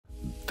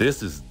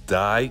This is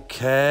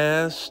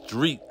DieCast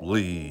Street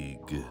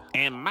League.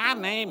 And my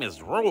name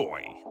is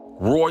Roy.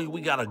 Roy,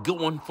 we got a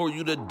good one for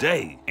you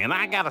today. And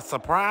I got a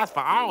surprise for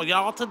all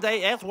y'all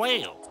today as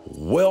well.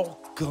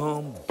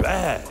 Welcome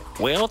back.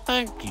 Well,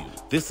 thank you.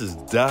 This is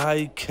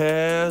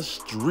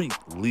DieCast Street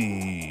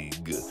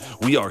League.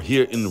 We are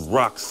here in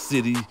Rock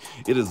City.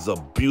 It is a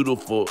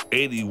beautiful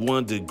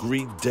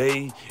 81-degree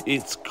day.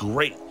 It's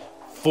great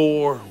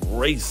for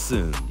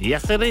racing.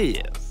 Yes, it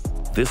is.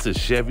 This is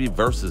Chevy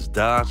versus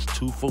Dodge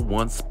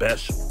 2-for-1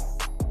 special.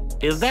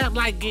 Is that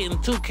like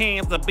getting 2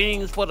 cans of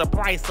beans for the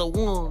price of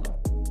 1?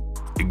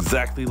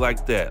 Exactly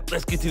like that.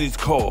 Let's get to these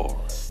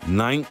cars.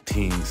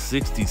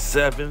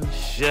 1967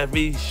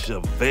 Chevy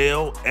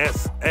Chevelle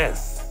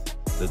SS.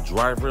 The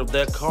driver of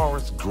that car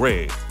is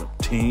Greg from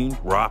Team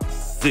Rock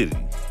City.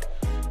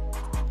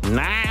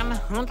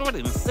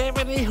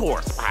 970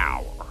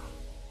 horsepower.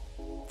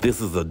 This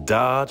is a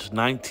Dodge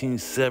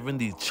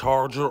 1970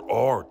 Charger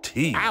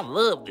RT. I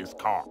love this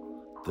car.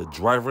 The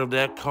driver of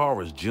that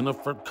car is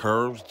Jennifer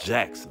Curves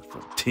Jackson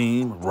from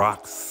Team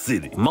Rock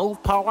City. More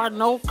power,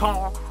 no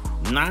car.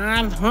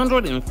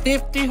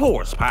 950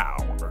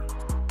 horsepower.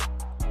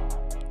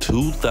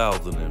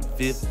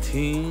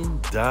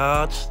 2015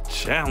 Dodge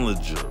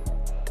Challenger.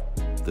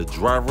 The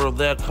driver of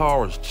that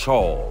car is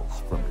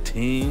Charles from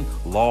Team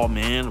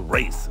Lawman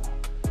Racing.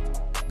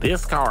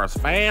 This car is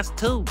fast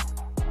too.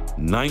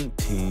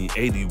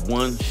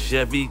 1981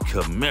 Chevy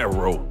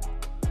Camaro.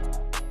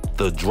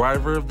 The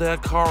driver of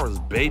that car is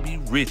Baby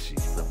Richie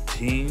from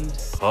Team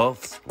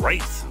Puffs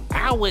Racing.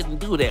 I wouldn't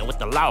do that with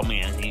the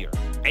lawman here.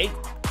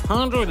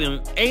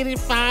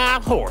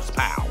 885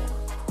 horsepower.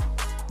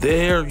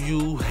 There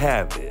you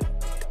have it.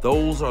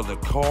 Those are the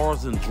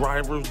cars and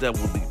drivers that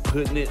will be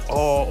putting it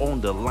all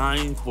on the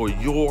line for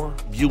your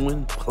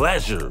viewing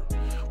pleasure.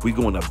 We're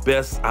going to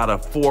best out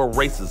of 4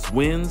 races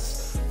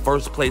wins.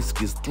 First place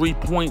gets 3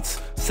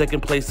 points.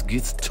 Second place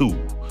gets 2.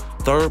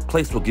 Third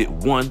place will get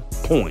 1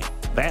 point.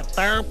 That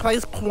third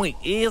place point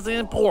is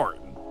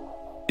important.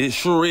 It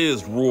sure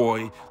is,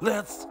 Roy.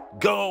 Let's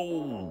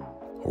go.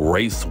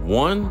 Race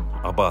 1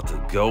 about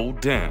to go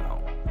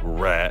down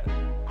right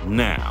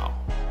now.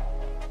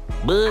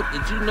 Bud,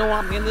 did you know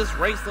I'm in this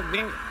race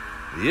event?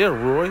 Yeah,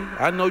 Roy.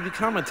 I know you're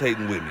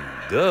commentating with me.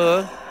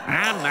 Duh.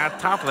 I'm not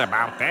talking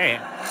about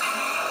that.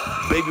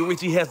 Baby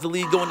Richie has the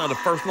lead going on the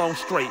first long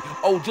straight.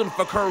 Oh,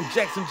 Jennifer Curves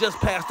Jackson just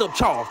passed up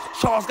Charles.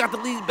 Charles got the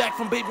lead back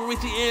from Baby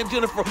Richie and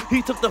Jennifer.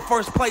 He took the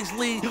first place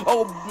lead.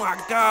 Oh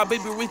my God,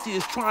 Baby Richie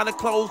is trying to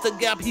close the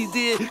gap. He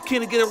did.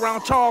 Can he get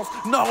around Charles?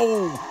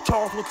 No.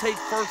 Charles will take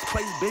first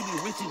place. Baby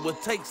Richie will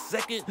take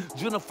second.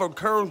 Jennifer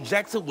Curves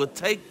Jackson will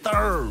take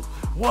third.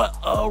 What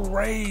a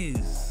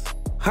race.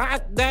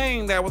 Hot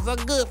dang, that was a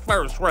good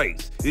first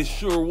race. It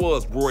sure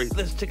was, Roy.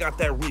 Let's check out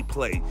that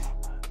replay.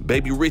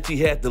 Baby Richie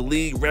had the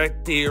lead right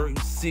there. You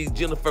see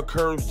Jennifer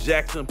Curves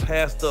Jackson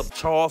passed up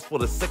Charles for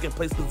the second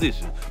place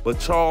position.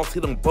 But Charles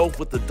hit them both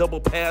with the double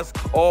pass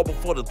all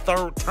before the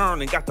third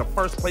turn and got the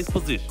first place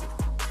position.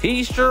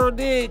 He sure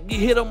did. He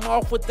hit him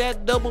off with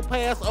that double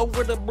pass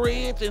over the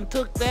bridge and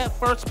took that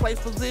first place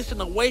position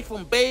away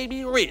from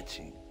Baby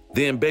Richie.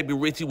 Then Baby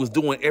Richie was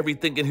doing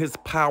everything in his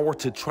power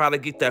to try to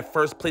get that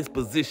first place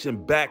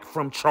position back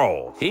from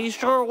Charles. He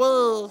sure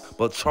was.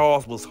 But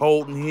Charles was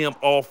holding him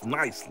off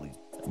nicely.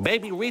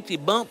 Baby Richie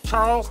bumped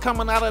Charles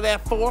coming out of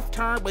that 4th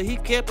turn, but he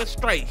kept it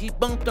straight. He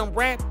bumped him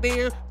right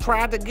there,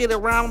 tried to get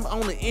around him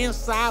on the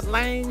inside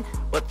lane,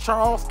 but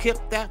Charles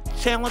kept that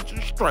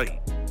Challenger straight.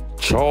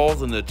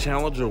 Charles and the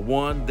Challenger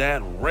won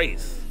that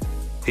race.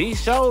 He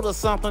showed us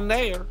something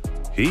there.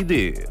 He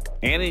did.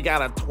 And he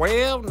got a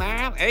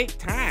 12.98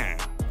 time.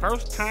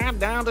 First time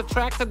down the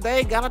track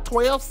today, got a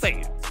 12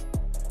 seconds.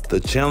 The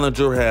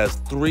Challenger has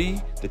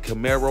 3, the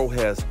Camaro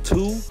has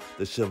 2,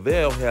 the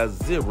Chevelle has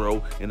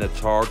 0, and the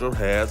Charger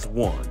has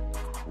 1.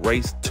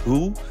 Race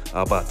 2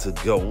 about to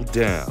go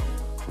down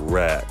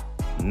right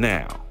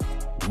now.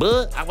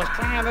 But I was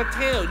trying to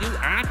tell you,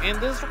 I'm in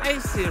this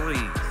race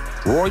series.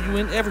 Roy, you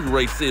in every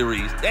race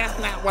series. That's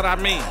not what I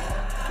mean.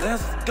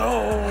 Let's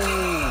go.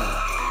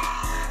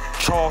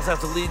 Charles has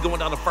the lead going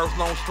down the first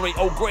long straight.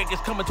 Oh, Greg is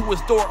coming to his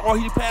door. Oh,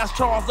 he passed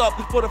Charles up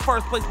for the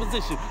first place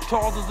position.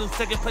 Charles is in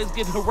second place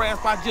getting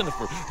harassed by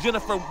Jennifer.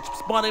 Jennifer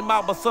spun him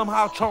out, but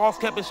somehow Charles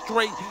kept it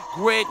straight.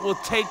 Greg will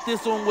take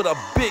this one with a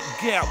big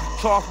gap.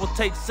 Charles will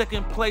take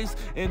second place,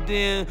 and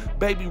then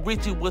Baby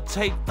Richie will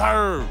take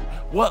third.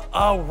 What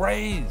a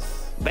race.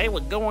 They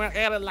were going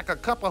at it like a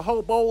couple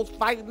hobos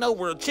fighting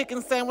over a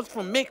chicken sandwich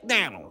from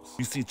McDonald's.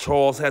 You see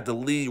Charles had the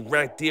lead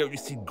right there. You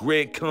see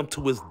Greg come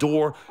to his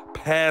door,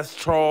 pass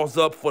Charles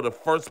up for the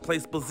first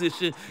place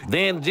position.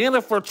 Then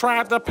Jennifer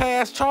tried to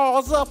pass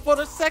Charles up for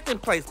the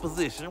second place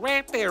position.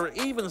 Right there,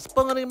 even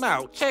spun him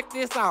out. Check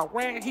this out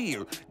right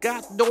here.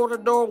 Got door to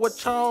door with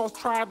Charles,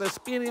 tried to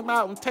spin him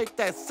out and take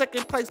that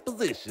second place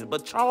position.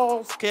 But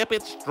Charles kept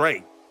it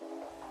straight.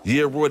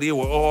 Yeah, Roy, they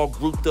were all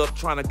grouped up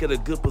trying to get a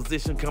good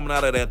position coming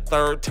out of that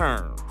third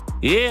turn.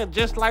 Yeah,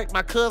 just like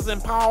my cousin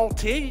Paul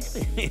T.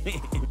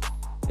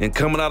 And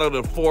coming out of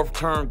the fourth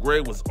turn,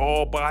 Greg was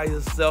all by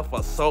himself,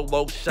 a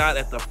solo shot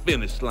at the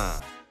finish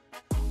line.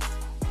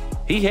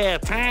 He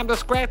had time to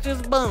scratch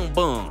his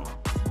bum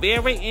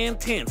very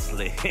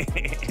intensely.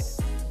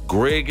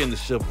 Greg and the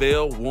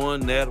Chevelle won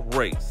that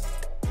race.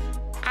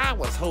 I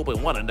was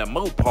hoping one of the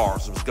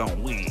Mopars was gonna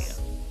win.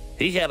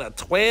 He had a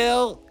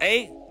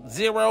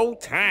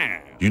 12.80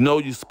 time. You know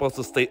you're supposed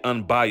to stay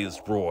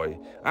unbiased, Roy.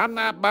 I'm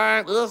not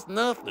buying us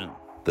nothing.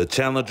 The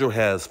Challenger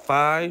has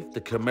 5,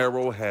 the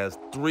Camaro has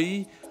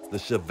 3, the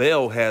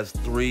Chevelle has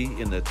 3,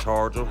 and the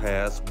Charger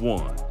has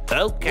 1.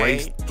 Okay.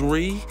 Race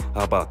 3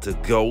 about to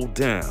go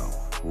down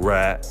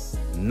right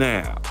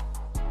now.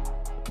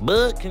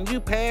 Bud, can you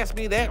pass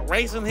me that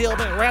racing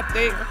helmet right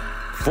there?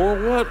 For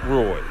what,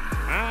 Roy?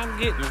 I'm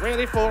getting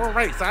ready for a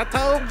race. I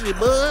told you,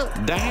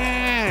 Bud.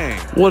 Dang.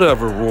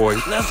 Whatever, Roy.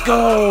 Let's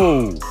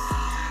go.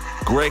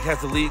 Greg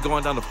has the lead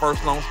going down the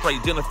first long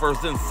straight.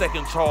 Jennifer's in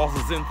second. Charles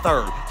is in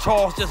third.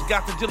 Charles just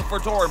got to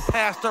Jennifer's door and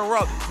passed her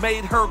up,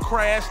 made her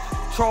crash.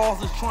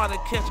 Charles is trying to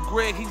catch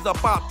Greg. He's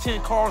about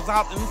 10 cars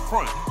out in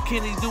front.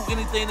 Can he do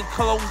anything to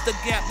close the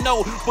gap?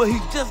 No, but he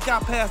just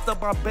got passed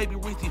up by Baby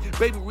Richie.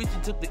 Baby Richie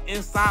took the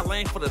inside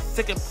lane for the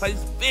second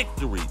place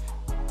victory.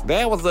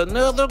 That was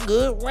another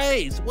good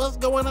race. What's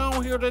going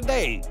on here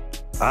today?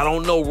 I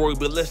don't know, Roy,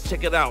 but let's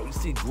check it out. You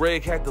see,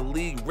 Greg had the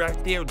lead right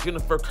there.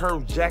 Jennifer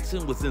Curve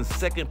Jackson was in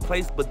second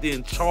place, but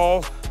then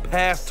Charles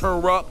passed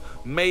her up,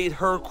 made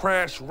her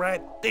crash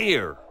right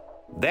there.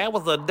 That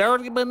was a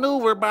dirty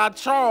maneuver by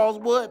Charles,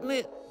 wasn't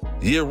it?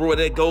 Yeah, Roy,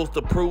 that goes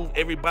to prove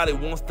everybody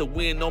wants to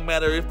win, no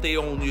matter if they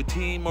on your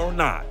team or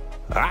not.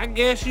 I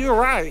guess you're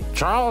right.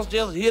 Charles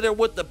just hit her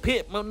with the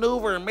pit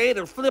maneuver and made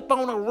her flip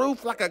on the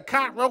roof like a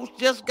cockroach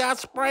just got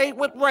sprayed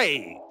with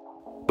raid.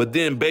 But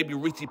then Baby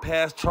Richie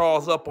passed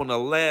Charles up on the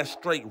last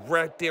straight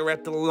right there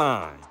at the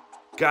line.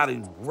 Got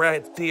him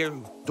right there,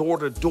 door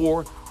to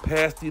door,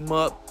 passed him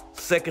up.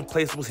 Second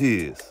place was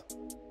his.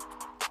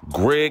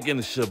 Greg and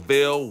the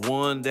Chevelle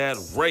won that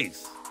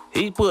race.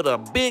 He put a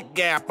big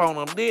gap on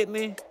him, didn't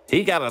he?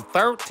 He got a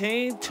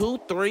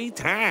 13.23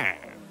 time.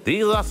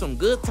 These are some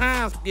good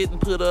times getting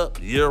put up.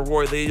 Yeah,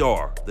 Roy, they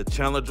are. The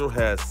Challenger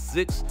has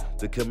 6,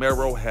 the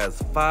Camaro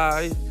has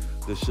 5,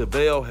 the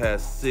Chevelle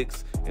has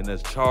 6, and the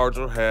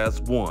Charger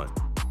has 1.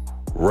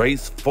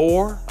 Race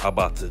 4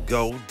 about to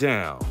go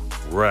down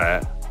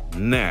right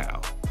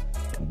now.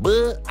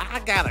 But I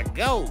gotta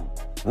go.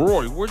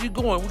 Roy, where you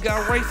going? We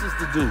got races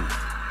to do.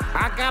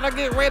 I gotta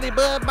get ready,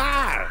 Bud.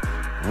 Bye.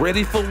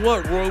 Ready for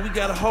what, Roy? We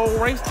got a whole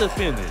race to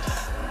finish.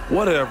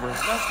 Whatever.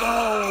 Let's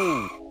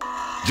go.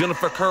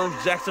 Jennifer Curve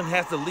Jackson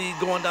has the lead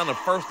going down the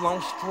first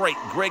long straight.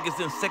 Greg is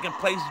in second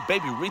place.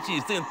 Baby Richie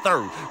is in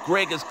third.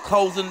 Greg is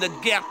closing the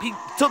gap. He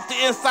took the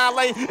inside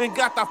lane and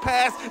got the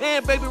pass.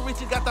 And Baby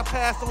Richie got the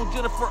pass on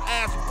Jennifer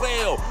as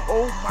well.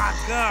 Oh my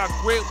God.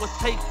 Greg would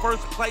take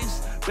first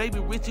place. Baby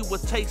Richie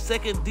would take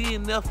second.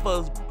 DNF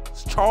for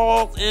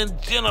Charles and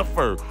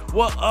Jennifer.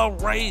 What a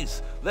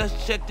race. Let's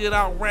check it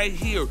out right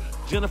here.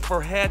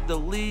 Jennifer had the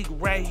lead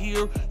right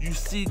here. You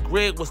see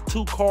Greg was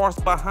 2 cars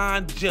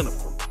behind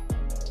Jennifer.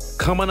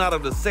 Coming out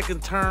of the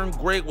second turn,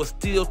 Greg was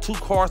still 2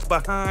 cars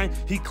behind.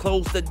 He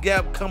closed the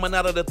gap coming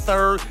out of the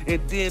third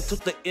and then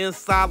took the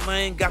inside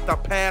lane, got the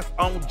pass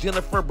on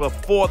Jennifer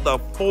before the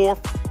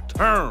 4th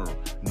turn.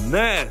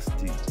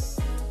 Nasty.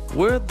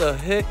 Where the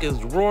heck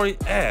is Roy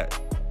at?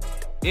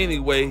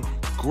 Anyway,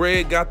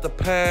 Greg got the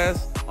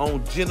pass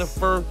on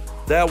Jennifer.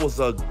 That was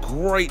a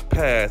great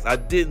pass. I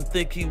didn't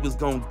think he was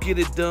gonna get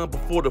it done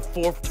before the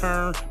 4th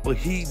turn, but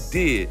he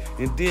did.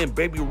 And then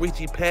Baby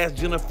Richie passed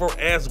Jennifer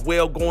as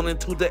well going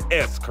into the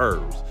S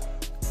curves.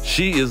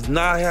 She is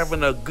not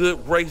having a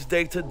good race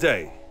day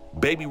today.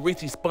 Baby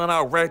Richie spun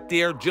out right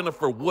there.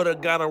 Jennifer would have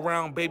got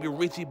around Baby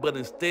Richie, but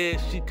instead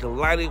she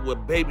collided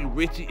with Baby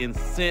Richie and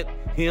sent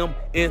him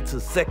into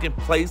second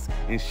place,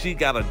 and she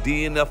got a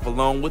DNF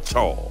along with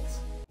Charles.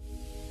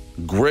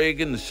 Greg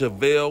and the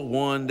Chevelle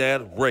won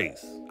that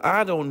race.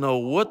 I don't know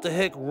what the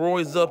heck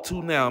Roy's up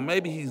to now.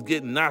 Maybe he's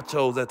getting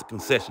nachos at the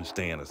concession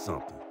stand or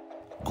something.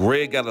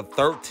 Greg got a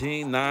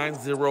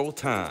 13.90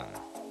 time.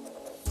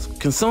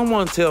 Can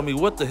someone tell me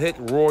what the heck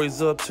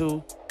Roy's up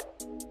to?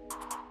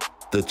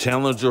 The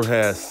Challenger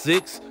has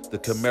 6, the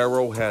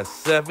Camaro has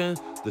 7,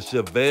 the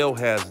Chevelle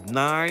has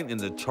 9, and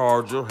the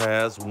Charger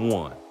has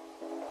 1.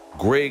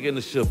 Greg and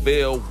the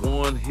Chevelle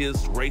won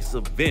his race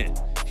event.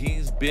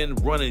 He's been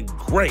running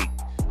great.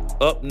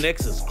 Up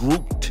next is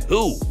Group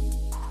 2.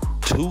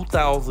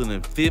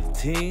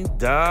 2015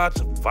 Dodge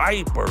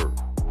Viper.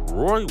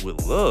 Roy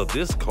would love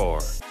this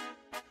car.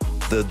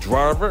 The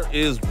driver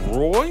is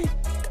Roy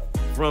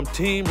from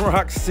Team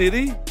Rock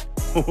City.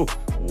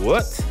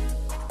 What?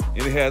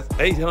 And it has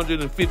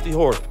 850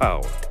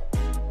 horsepower.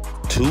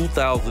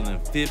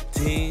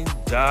 2015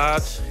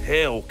 Dodge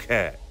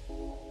Hellcat.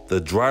 The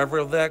driver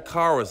of that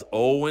car is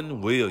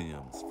Owen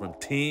Williams from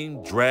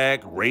Team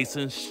Drag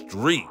Racing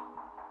Street.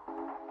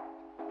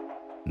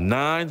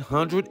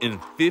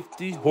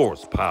 950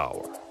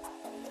 horsepower.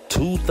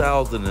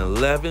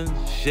 2011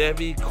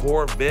 Chevy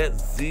Corvette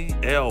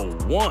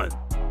ZL1.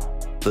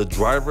 The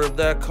driver of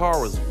that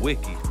car is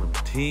Wiki from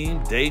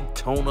Team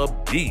Daytona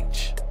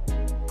Beach.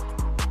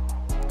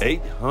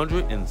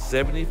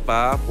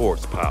 875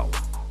 horsepower.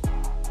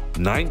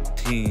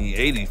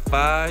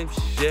 1985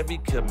 Chevy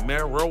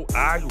Camaro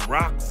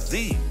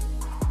IROC-Z.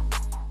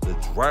 The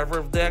driver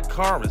of that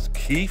car is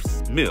Keith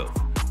Smith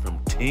from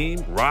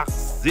Team Rock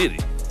City.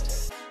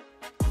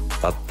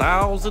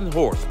 1,000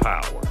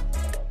 horsepower.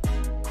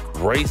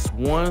 Race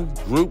 1,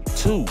 Group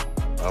 2,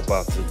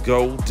 about to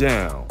go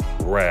down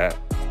right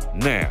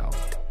now.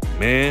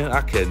 Man,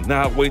 I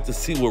cannot wait to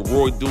see what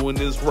Roy do in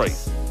this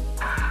race.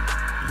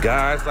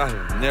 Guys, I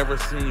have never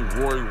seen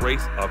Roy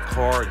race a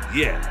car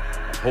yet.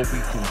 I hope he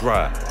can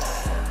drive.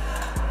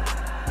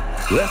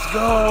 Let's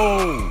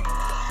go!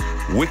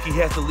 Wiki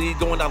has the lead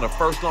going down the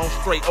first long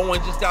straight.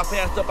 Owen just got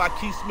passed up by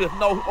Keith Smith.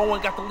 No,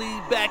 Owen got the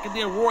lead back, and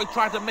then Roy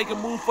tried to make a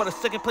move for the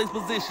second place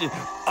position.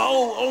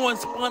 Oh, Owen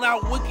spun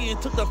out Wiki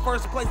and took the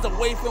first place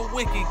away from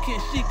Wiki.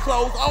 Can she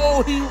close?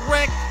 Oh, he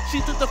wrecked.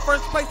 She took the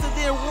first place, and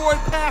then Roy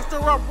passed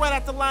her up right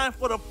at the line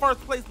for the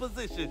first place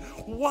position.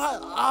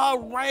 What a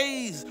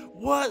race.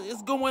 What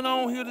is going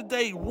on here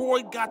today?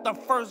 Roy got the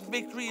first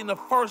victory in the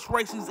first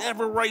race he's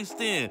ever raced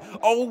in.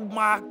 Oh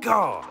my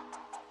God.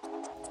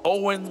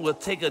 Owen will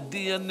take a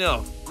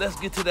DNF. Let's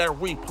get to that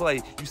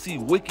replay. You see,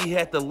 Wiki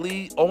had the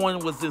lead. Owen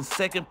was in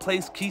second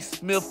place. Keith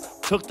Smith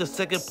took the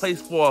second place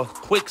for a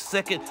quick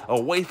second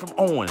away from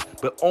Owen.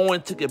 But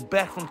Owen took it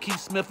back from Keith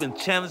Smith and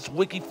challenged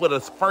Wiki for the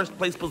first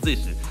place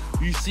position.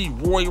 You see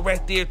Roy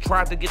right there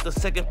tried to get the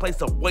second place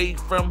away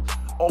from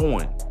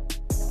Owen.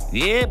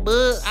 Yeah,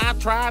 bud, I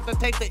tried to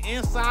take the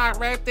inside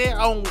right there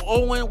on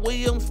Owen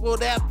Williams for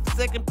that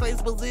second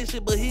place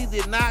position, but he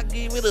did not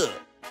give it up.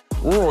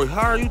 Roy,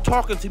 how are you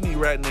talking to me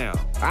right now?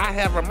 I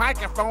have a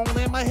microphone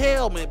in my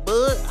helmet,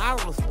 bud. I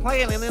was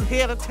planning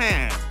ahead of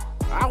time.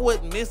 I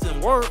wasn't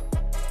missing work.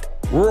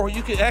 Roy,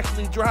 you can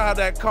actually drive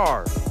that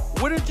car.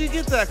 Where did you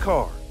get that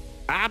car?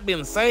 I've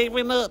been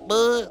saving up,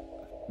 bud.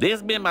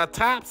 This been my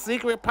top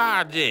secret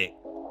project.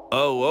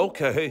 Oh,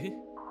 okay.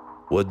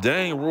 Well,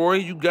 dang, Roy,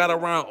 you got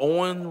around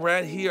Owen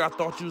right here. I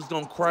thought you was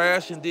gonna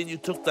crash, and then you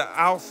took the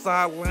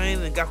outside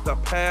lane and got the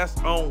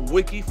pass on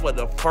Wiki for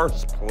the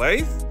first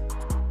place?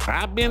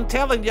 I've been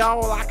telling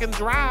y'all I can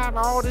drive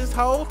all this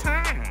whole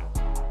time.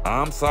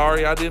 I'm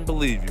sorry I didn't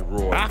believe you,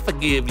 Roy. I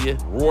forgive you.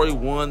 Roy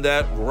won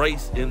that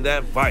race in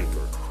that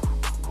Viper.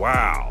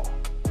 Wow.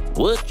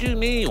 What you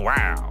mean,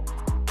 wow?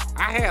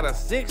 I had a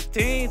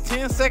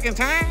 10-second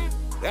time?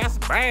 That's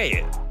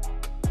bad.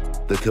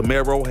 The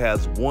Camaro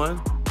has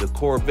 1, the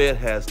Corvette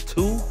has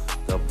 2,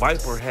 the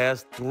Viper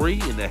has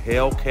 3, and the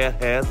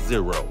Hellcat has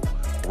 0.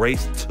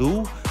 Race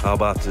 2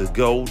 about to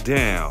go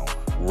down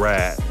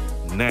right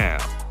now.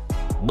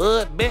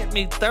 Bud bet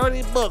me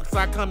 30 bucks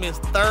I come in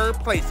third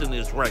place in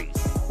this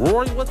race.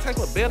 Roy, what type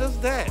of bet is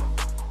that?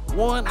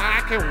 One I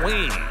can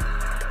win.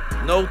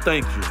 No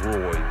thank you,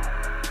 Roy.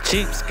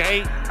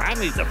 Cheapskate, I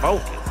need to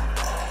focus.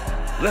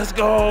 Let's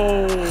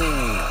go.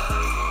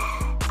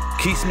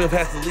 Keith Smith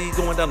has the lead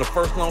going down the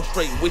first long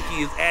straight.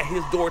 Wiki is at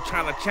his door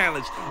trying to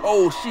challenge.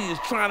 Oh, she is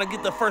trying to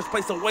get the first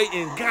place away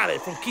and got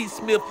it from Keith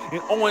Smith.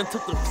 And Owen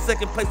took the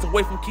second place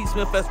away from Keith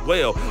Smith as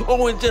well.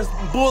 Owen just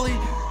bullied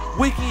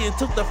Wiki and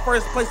took the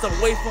first place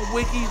away from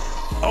Wiki.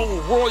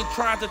 Oh, Roy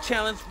tried to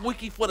challenge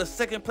Wiki for the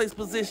second place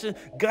position,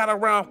 got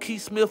around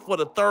Keith Smith for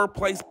the third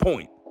place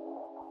point.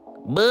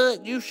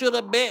 Bud, you should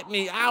have bet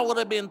me. I would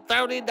have been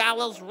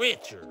 $30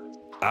 richer.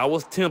 I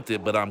was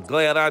tempted, but I'm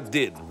glad I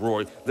didn't,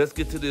 Roy. Let's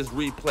get to this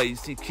replay. You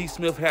see, Keith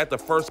Smith had the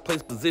first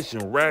place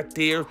position right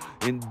there,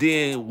 and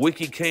then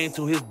Wiki came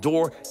to his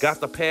door,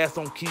 got the pass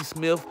on Keith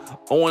Smith.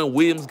 Owen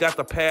Williams got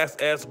the pass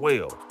as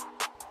well.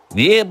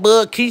 Yeah,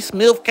 bud, Keith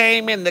Smith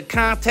came into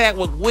contact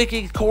with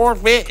Wiki's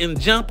Corvette and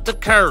jumped the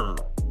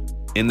curb.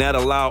 And that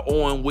allowed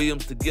Owen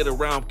Williams to get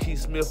around Keith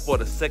Smith for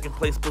the second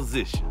place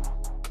position.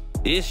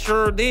 It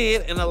sure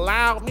did, and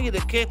allowed me to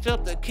catch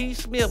up to Keith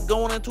Smith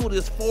going into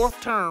this fourth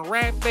turn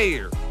right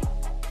there.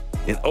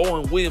 And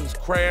Owen Williams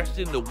crashed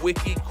into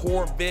Wiki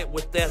Corvette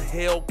with that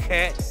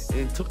Hellcat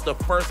and took the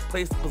first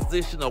place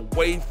position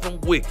away from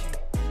Wiki.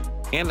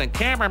 And the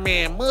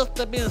cameraman must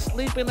have been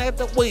sleeping at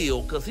the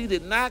wheel because he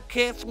did not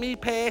catch me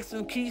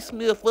passing Keith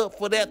Smith up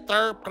for that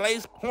third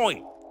place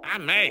point.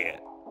 I'm mad.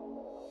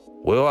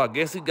 Well, I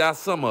guess he got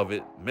some of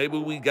it. Maybe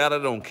we got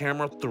it on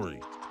camera 3.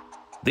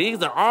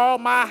 These are all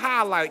my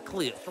highlight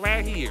clips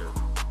right here.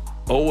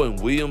 Owen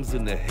Williams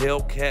in the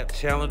Hellcat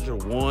Challenger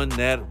won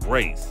that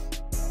race.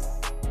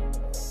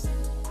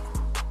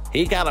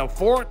 He got a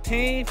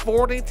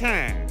 14:40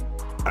 time.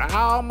 I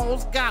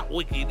almost got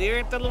Wiki there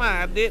at the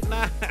line, didn't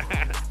I?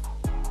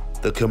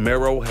 The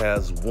Camaro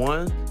has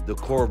 1, the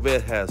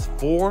Corvette has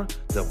 4,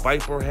 the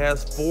Viper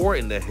has 4,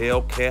 and the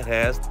Hellcat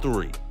has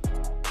 3.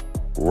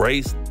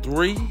 Race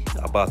 3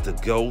 about to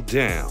go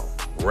down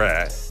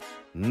right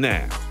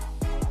now.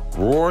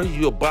 Roy,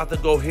 you about to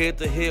go head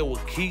to head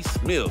with Keith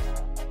Smith.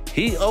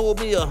 He owed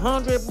me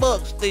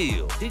 $100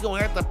 still. He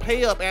gonna have to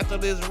pay up after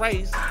this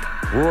race.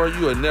 Roy,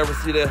 you will never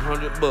see that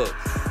 $100.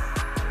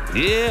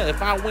 Yeah,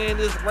 if I win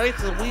this race,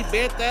 we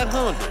bet that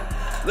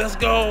 100. Let's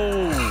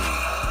go.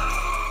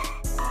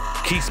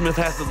 Keith Smith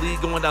has the lead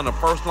going down the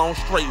first long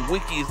straight.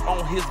 Wiki is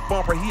on his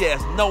bumper. He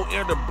has no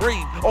air to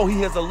breathe. Oh,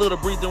 he has a little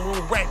breathing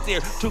room right there.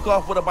 Took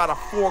off with about a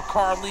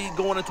 4-car lead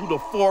going into the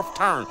 4th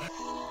turn.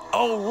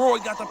 Oh, Roy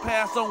got the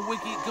pass on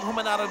Wiki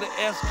coming out of the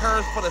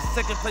S-curves for the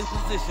 2nd place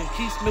position.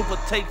 Keith Smith would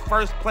take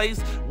 1st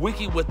place.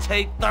 Wiki would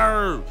take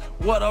 3rd.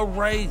 What a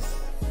race.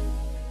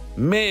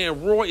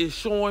 Man, Roy is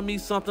showing me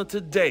something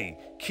today.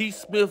 Keith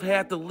Smith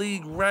had the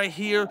lead right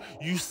here.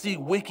 You see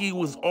Wiki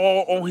was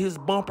all on his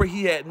bumper.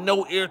 He had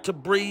no air to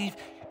breathe.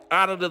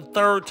 Out of the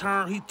 3rd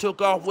turn, he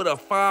took off with a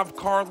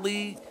 5-car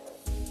lead.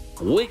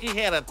 Wiki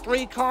had a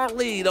 3-car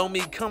lead on me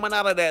coming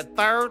out of that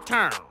 3rd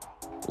turn.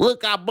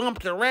 Look, I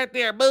bumped her right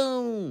there,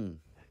 boom.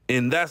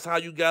 And that's how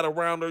you got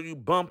around her. You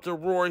bumped her,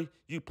 Roy.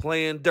 You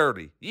playing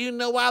dirty. You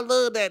know I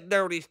love that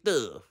dirty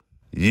stuff.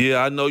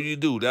 Yeah, I know you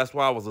do. That's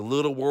why I was a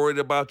little worried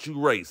about you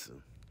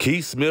racing.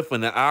 Keith Smith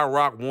and the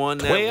IROC won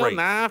that race.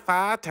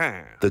 12.95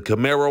 times. The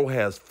Camaro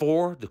has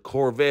 4, the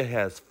Corvette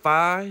has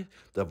 5,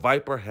 the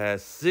Viper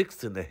has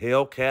 6, and the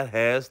Hellcat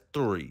has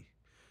 3.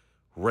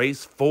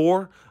 Race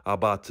 4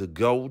 about to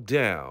go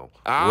down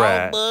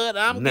But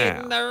I'm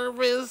getting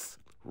nervous.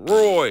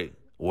 Roy,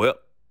 well,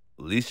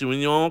 at least you're in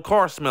your own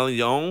car smelling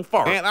your own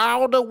fart. And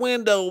all the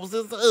windows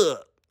is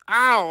up.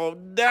 Oh,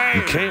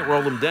 dang. You can't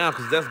roll them down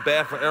because that's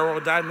bad for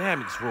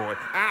aerodynamics, Roy.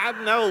 I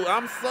know.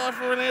 I'm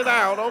suffering it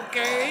out,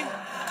 okay?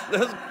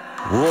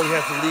 Roy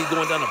has the lead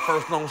going down the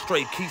first long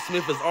straight. Keith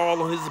Smith is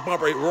all on his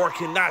bumper. Roy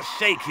cannot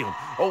shake him.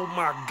 Oh,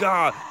 my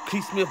God.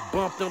 Keith Smith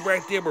bumped him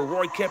right there, but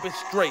Roy kept it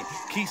straight.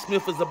 Keith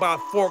Smith is about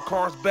 4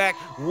 cars back.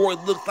 Roy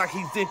looks like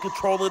he's in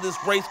control of this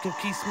race. Can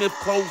Keith Smith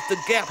close the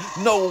gap?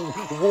 No.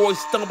 Roy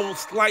stumbled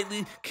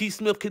slightly. Keith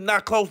Smith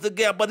cannot close the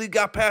gap, but he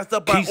got passed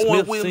up by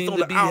Owen Williams on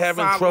the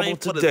outside lane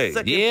for the 2nd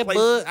place. Yeah,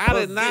 but I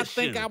did not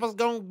think I was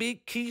going to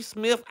beat Keith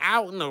Smith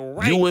out in the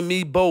race. You and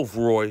me both,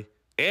 Roy.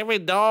 Every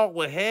dog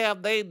would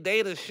have their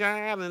day to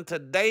shine, and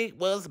today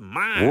was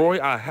mine.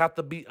 Roy, I have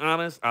to be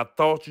honest. I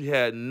thought you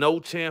had no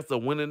chance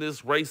of winning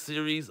this race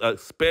series,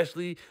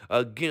 especially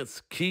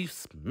against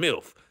Keith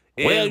Smith.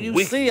 Well,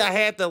 you see, I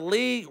had the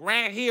lead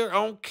right here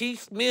on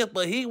Keith Smith,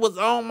 but he was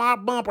on my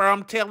bumper.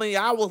 I'm telling you,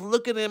 I was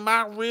looking in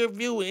my rear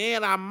view,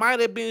 and I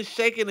might have been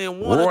shaking in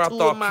one or two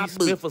of my boots. I thought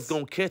Keith Smith was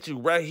going to catch you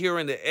right here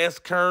in the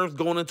S-curves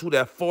going into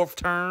that 4th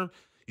turn.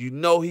 You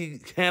know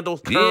he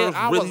handles curves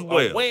really well.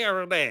 I was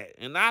aware of that,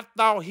 and I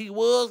thought he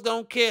was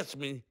going to catch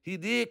me. He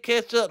did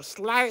catch up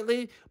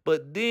slightly,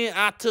 but then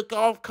I took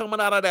off coming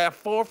out of that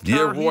 4th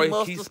turn. Yeah,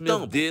 Roy, Keith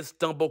Smith did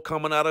stumble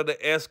coming out of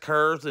the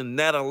S-curves, and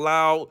that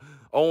allowed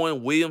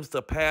Owen Williams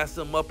to pass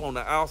him up on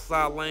the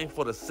outside lane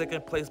for the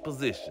 2nd place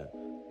position.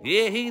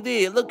 Yeah, he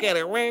did. Look at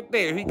it right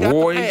there. He got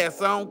the pass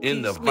on Keith Smith.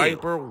 And the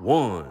Viper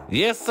won.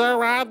 Yes,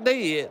 sir, I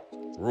did.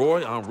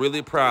 Roy, I'm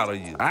really proud of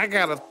you. I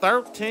got a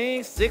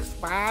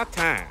 13.65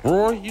 time.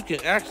 Roy, you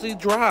can actually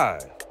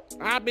drive.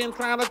 I've been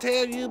trying to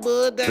tell you,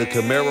 bud. The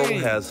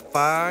Camaro has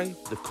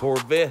 5, the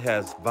Corvette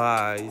has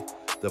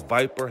 5, the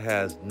Viper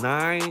has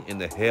 9, and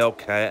the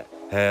Hellcat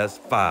has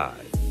 5.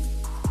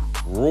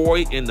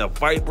 Roy and the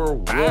Viper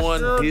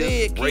won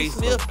his race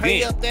Smith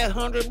pay up that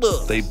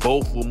 $100. They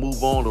both will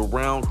move on to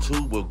round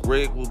 2, where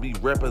Greg will be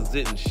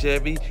representing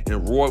Chevy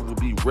and Roy will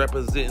be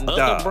representing Dodge.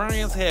 Other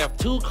brands have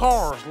 2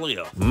 cars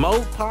left.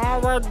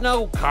 Mopar or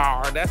no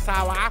car. That's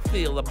how I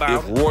feel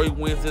about it. If Roy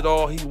wins it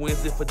all, he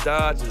wins it for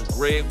Dodge. If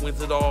Greg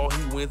wins it all,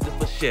 he wins it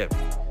for Chevy.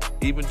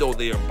 Even though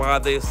they are by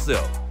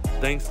themselves.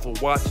 Thanks for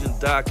watching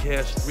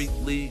DieCast Street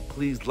League.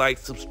 Please like,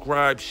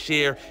 subscribe,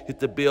 share, hit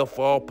the bell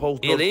for all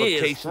post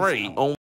notifications. It is free.